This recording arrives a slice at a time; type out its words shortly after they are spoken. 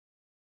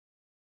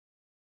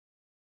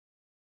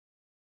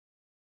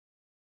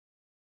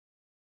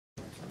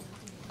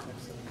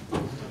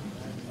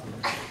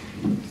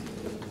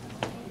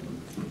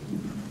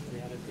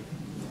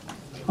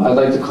I'd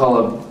like to call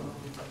up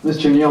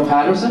Mr. Neil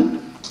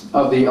Paterson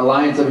of the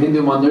Alliance of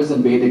Hindu Mandirs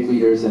and Vedic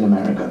Leaders in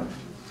America,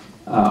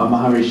 a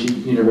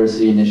Maharishi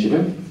University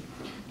initiative.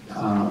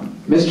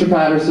 Mr.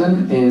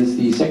 Paterson is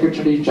the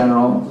Secretary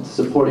General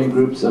supporting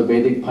groups of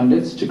Vedic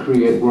pundits to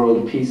create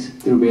world peace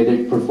through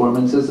Vedic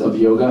performances of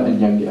yoga and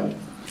yajna.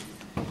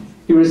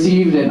 He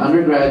received an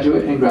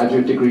undergraduate and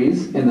graduate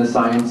degrees in the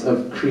science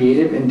of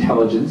creative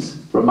intelligence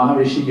from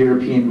Maharishi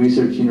European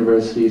Research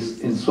Universities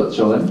in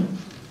Switzerland,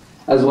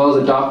 as well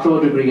as a doctoral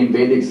degree in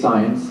Vedic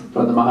science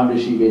from the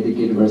Maharishi Vedic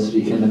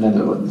University in the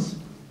Netherlands.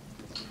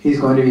 He's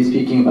going to be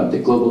speaking about the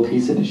Global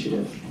Peace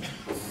Initiative.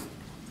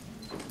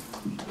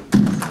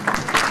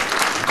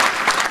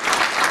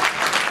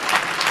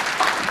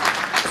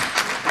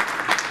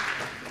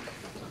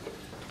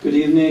 Good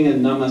evening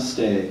and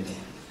namaste.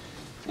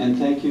 And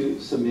thank you,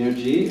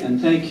 Samirji, and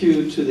thank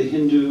you to the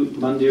Hindu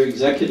Mandir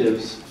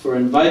executives for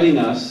inviting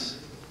us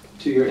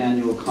to your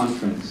annual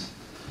conference.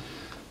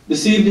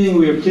 This evening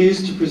we are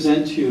pleased to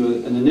present to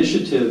you an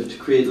initiative to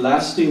create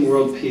lasting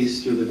world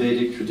peace through the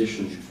Vedic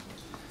tradition.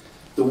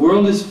 The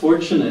world is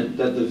fortunate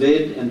that the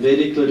Ved and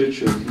Vedic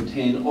literature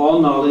contain all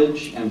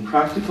knowledge and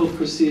practical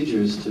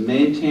procedures to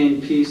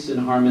maintain peace and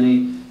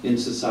harmony in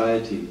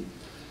society.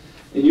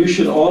 And you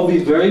should all be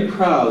very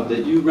proud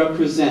that you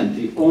represent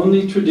the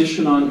only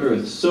tradition on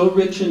earth so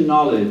rich in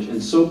knowledge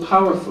and so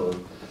powerful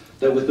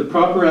that with the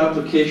proper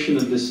application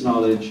of this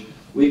knowledge,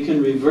 we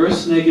can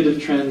reverse negative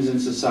trends in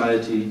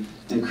society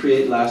and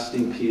create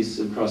lasting peace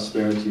and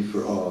prosperity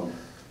for all.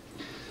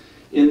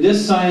 In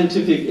this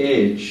scientific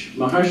age,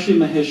 Maharishi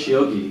Mahesh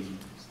Yogi,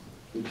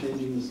 are you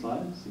changing the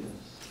slides?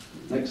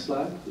 Yes. Next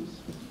slide, please.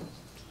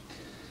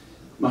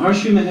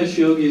 Maharishi Mahesh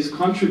Yogi's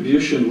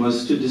contribution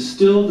was to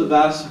distill the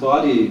vast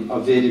body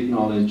of Vedic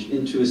knowledge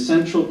into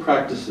essential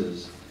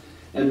practices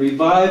and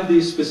revive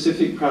these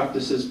specific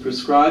practices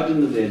prescribed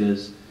in the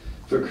Vedas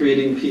for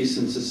creating peace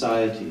in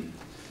society.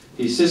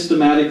 He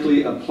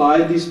systematically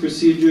applied these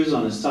procedures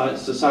on a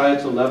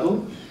societal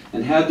level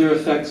and had their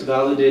effects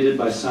validated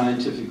by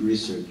scientific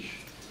research.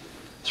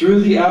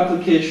 Through the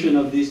application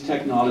of these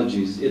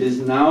technologies, it is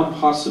now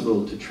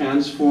possible to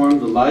transform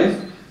the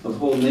life of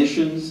whole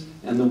nations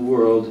and the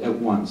world at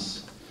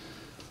once.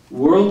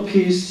 World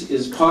peace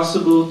is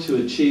possible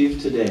to achieve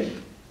today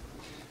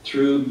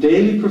through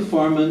daily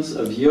performance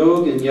of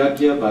yoga and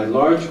yajna by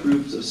large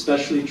groups of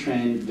specially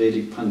trained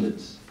Vedic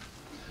pundits.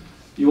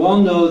 You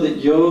all know that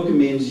yoga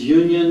means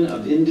union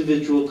of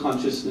individual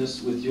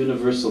consciousness with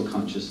universal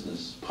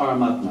consciousness,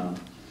 Paramatma.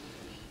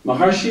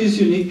 Maharshi's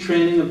unique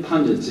training of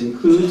pundits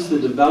includes the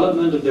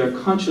development of their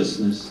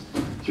consciousness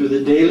through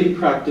the daily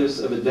practice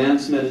of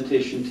advanced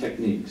meditation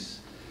techniques,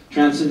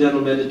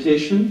 Transcendental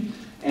Meditation,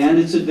 and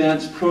its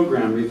advanced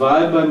program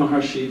revived by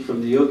Maharshi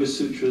from the Yoga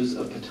Sutras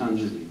of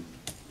Patanjali.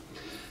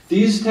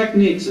 These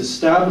techniques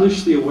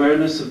establish the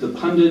awareness of the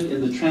Pandit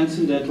in the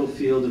transcendental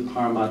field of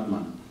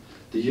Paramatma,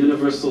 the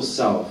universal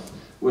self,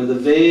 where the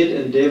Ved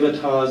and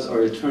Devatas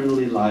are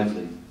eternally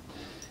lively.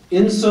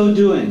 In so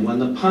doing, when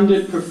the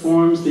Pandit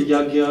performs the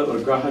Yajna or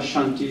Graha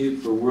Shanti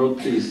for world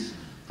peace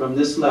from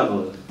this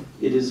level,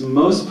 it is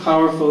most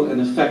powerful and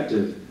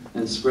effective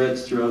and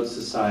spreads throughout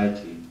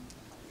society.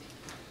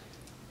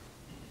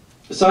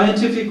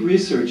 Scientific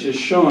research has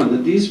shown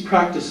that these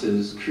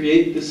practices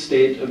create the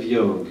state of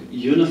yoga,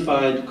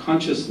 unified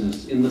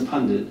consciousness in the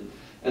Pandit,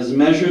 as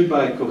measured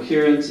by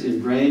coherence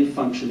in brain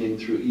functioning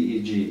through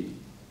EEG.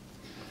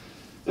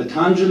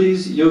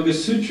 Patanjali's Yoga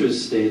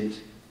Sutras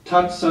state,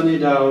 Tat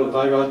Sanidau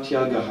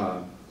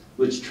Vairatyagaha,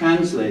 which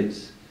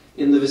translates,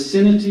 in the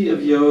vicinity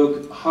of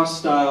yoga,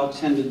 hostile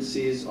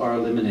tendencies are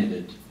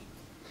eliminated.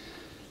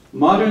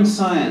 Modern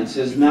science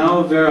has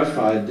now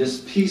verified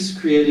this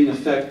peace-creating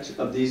effect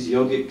of these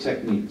yogic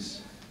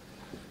techniques.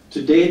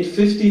 To date,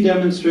 50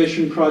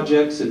 demonstration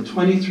projects and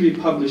 23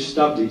 published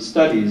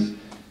studies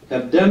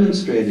have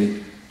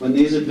demonstrated when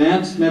these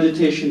advanced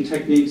meditation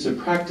techniques are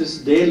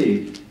practiced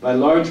daily by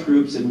large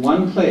groups in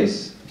one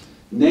place,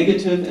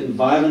 negative and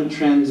violent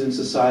trends in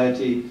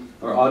society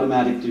are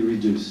automatically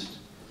reduced.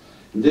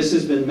 And this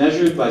has been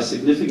measured by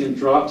significant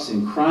drops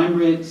in crime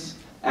rates,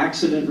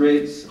 accident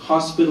rates,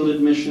 hospital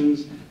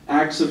admissions,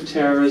 acts of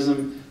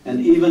terrorism,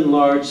 and even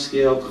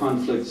large-scale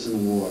conflicts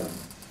and war.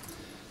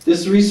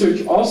 This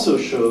research also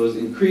shows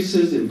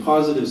increases in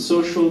positive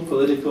social,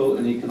 political,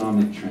 and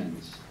economic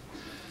trends.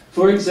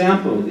 For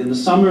example, in the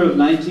summer of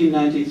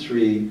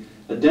 1993,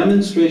 a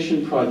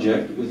demonstration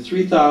project with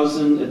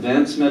 3,000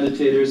 advanced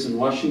meditators in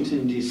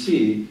Washington,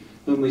 D.C.,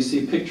 whom we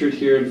see pictured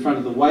here in front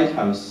of the White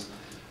House,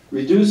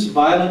 reduced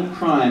violent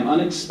crime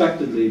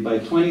unexpectedly by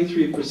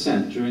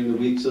 23% during the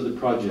weeks of the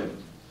project.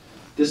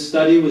 This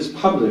study was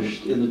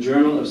published in the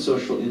Journal of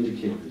Social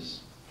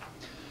Indicators.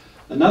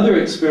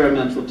 Another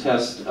experimental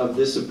test of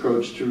this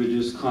approach to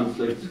reduce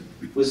conflict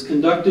was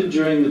conducted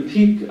during the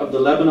peak of the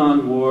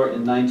Lebanon War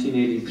in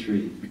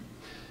 1983.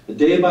 A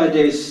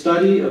day-by-day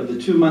study of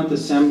the 2-month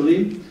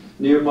assembly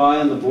nearby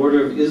on the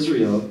border of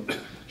Israel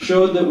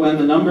showed that when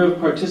the number of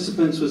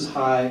participants was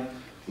high,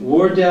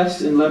 war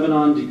deaths in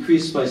Lebanon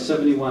decreased by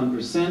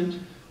 71%,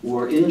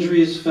 war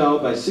injuries fell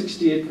by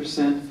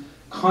 68%,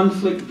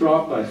 conflict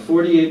dropped by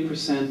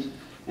 48%,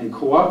 and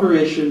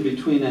cooperation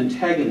between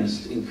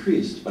antagonists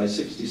increased by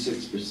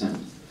 66%.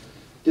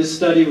 This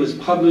study was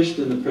published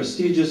in the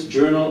prestigious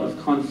Journal of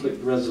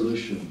Conflict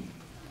Resolution.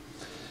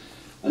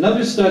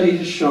 Another study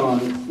has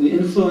shown the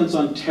influence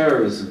on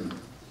terrorism.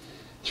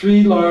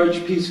 3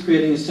 large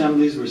peace-creating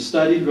assemblies were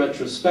studied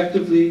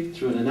retrospectively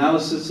through an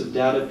analysis of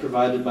data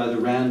provided by the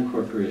RAND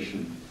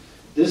Corporation.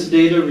 This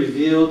data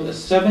revealed a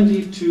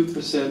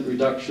 72%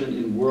 reduction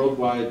in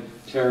worldwide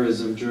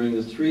terrorism during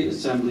the 3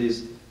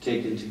 assemblies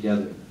taken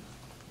together.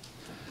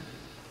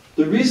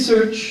 The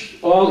research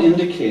all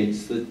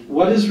indicates that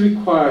what is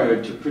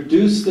required to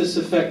produce this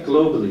effect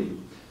globally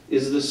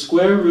is the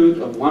square root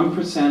of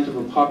 1% of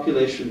a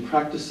population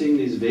practicing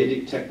these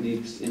Vedic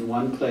techniques in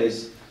one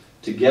place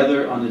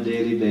together on a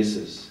daily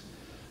basis.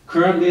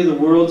 Currently, the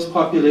world's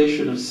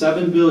population of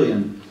 7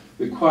 billion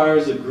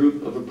requires a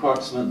group of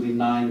approximately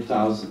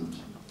 9,000.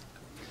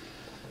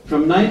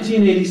 From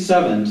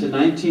 1987 to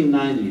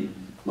 1990,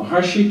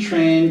 Maharshi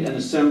trained and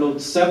assembled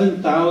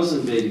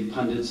 7,000 Vedic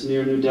Pandits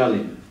near New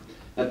Delhi.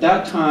 At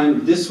that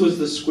time, this was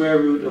the square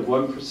root of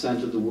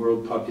 1% of the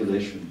world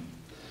population.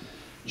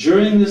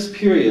 During this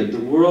period, the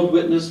world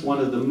witnessed one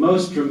of the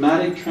most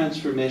dramatic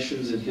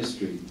transformations in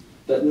history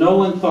that no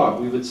one thought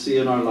we would see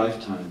in our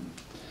lifetime.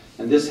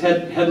 And this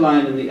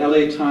headline in the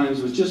LA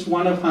Times was just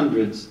one of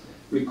hundreds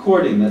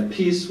recording that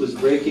peace was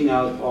breaking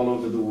out all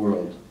over the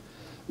world.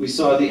 We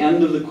saw the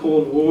end of the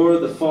Cold War,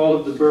 the fall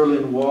of the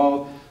Berlin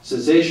Wall,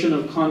 cessation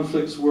of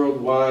conflicts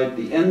worldwide,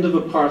 the end of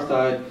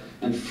apartheid,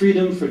 and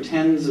freedom for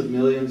tens of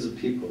millions of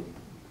people.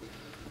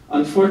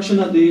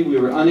 Unfortunately, we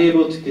were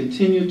unable to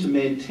continue to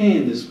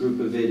maintain this group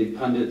of Vedic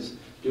Pandits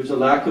due to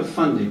lack of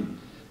funding.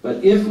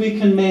 But if we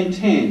can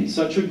maintain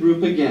such a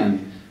group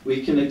again,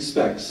 we can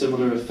expect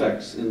similar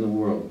effects in the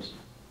world.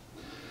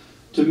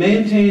 To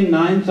maintain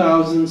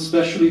 9,000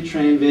 specially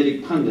trained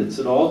Vedic Pandits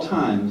at all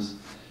times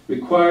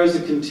requires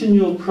a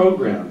continual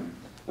program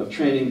of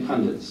training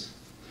Pandits.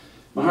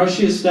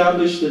 Maharshi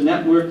established a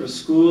network of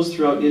schools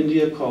throughout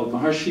India called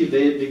Maharshi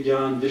Ved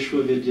Vigyan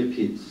Vishwa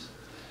Vidyapits.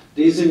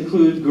 These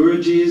include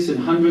Gurujis in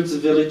hundreds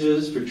of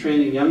villages for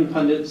training young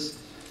Pandits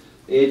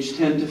aged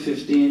 10 to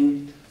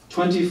 15,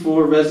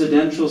 24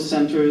 residential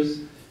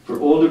centers for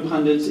older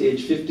Pandits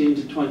aged 15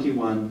 to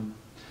 21,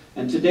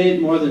 and to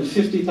date more than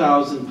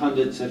 50,000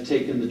 Pandits have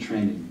taken the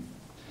training.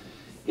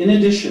 In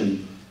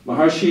addition,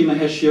 Maharshi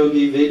Mahesh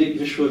Yogi Vedic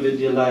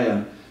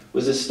Vishwavidyalaya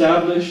was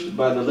established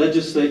by the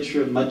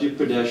legislature of Madhya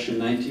Pradesh in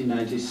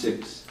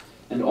 1996,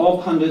 and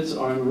all Pandits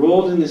are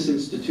enrolled in this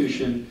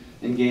institution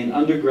and gain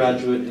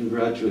undergraduate and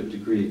graduate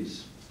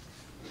degrees.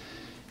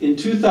 In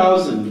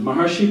 2000,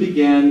 Maharshi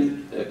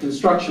began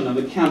construction of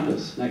a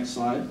campus. Next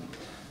slide.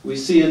 We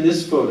see in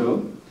this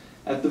photo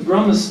at the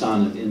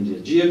Brahmastan of India,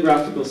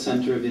 geographical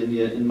center of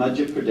India in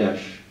Madhya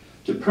Pradesh,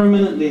 to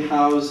permanently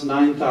house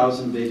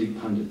 9,000 Vedic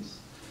Pandits.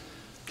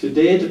 To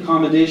date,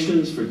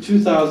 accommodations for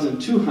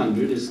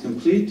 2,200 is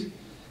complete,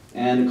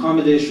 and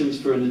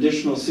accommodations for an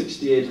additional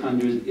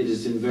 6,800, it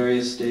is in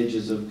various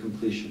stages of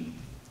completion.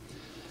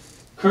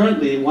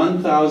 Currently,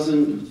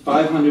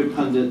 1,500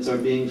 Pandits are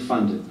being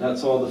funded.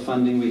 That's all the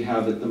funding we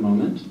have at the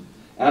moment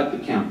at the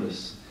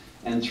campus,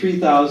 and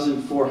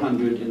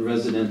 3,400 in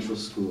residential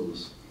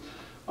schools.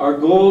 Our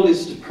goal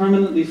is to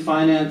permanently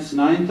finance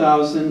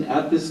 9,000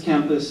 at this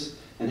campus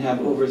and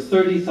have over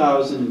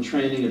 30,000 in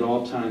training at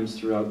all times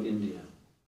throughout India.